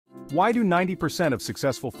Why do 90% of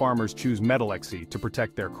successful farmers choose Metalaxyl to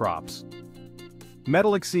protect their crops?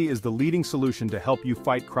 Metalaxyl is the leading solution to help you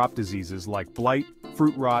fight crop diseases like blight,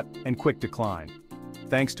 fruit rot, and quick decline.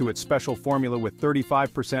 Thanks to its special formula with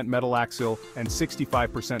 35% Metalaxyl and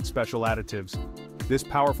 65% special additives, this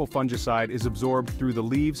powerful fungicide is absorbed through the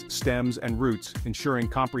leaves, stems, and roots, ensuring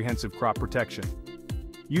comprehensive crop protection.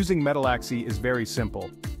 Using Metalaxyl is very simple.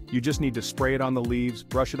 You just need to spray it on the leaves,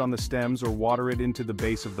 brush it on the stems, or water it into the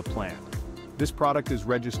base of the plant. This product is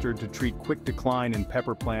registered to treat quick decline in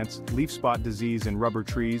pepper plants, leaf spot disease in rubber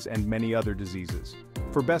trees, and many other diseases.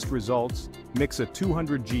 For best results, mix a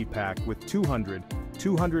 200g pack with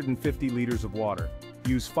 250 liters of water.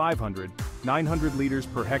 Use 900 liters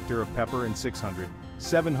per hectare of pepper and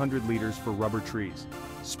 700 liters for rubber trees.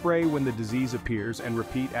 Spray when the disease appears and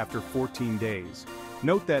repeat after 14 days.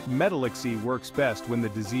 Note that Metalaxyl works best when the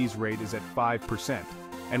disease rate is at 5%,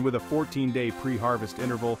 and with a 14-day pre-harvest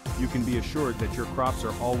interval, you can be assured that your crops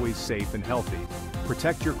are always safe and healthy.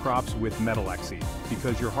 Protect your crops with Metalaxyl,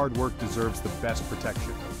 because your hard work deserves the best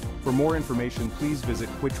protection. For more information, please visit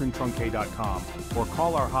quitrintrunque.com or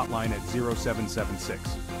call our hotline at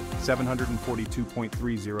 0776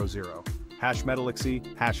 742.300. #Metalaxyl,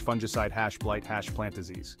 #fungicide, #blight, #plant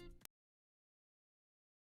disease.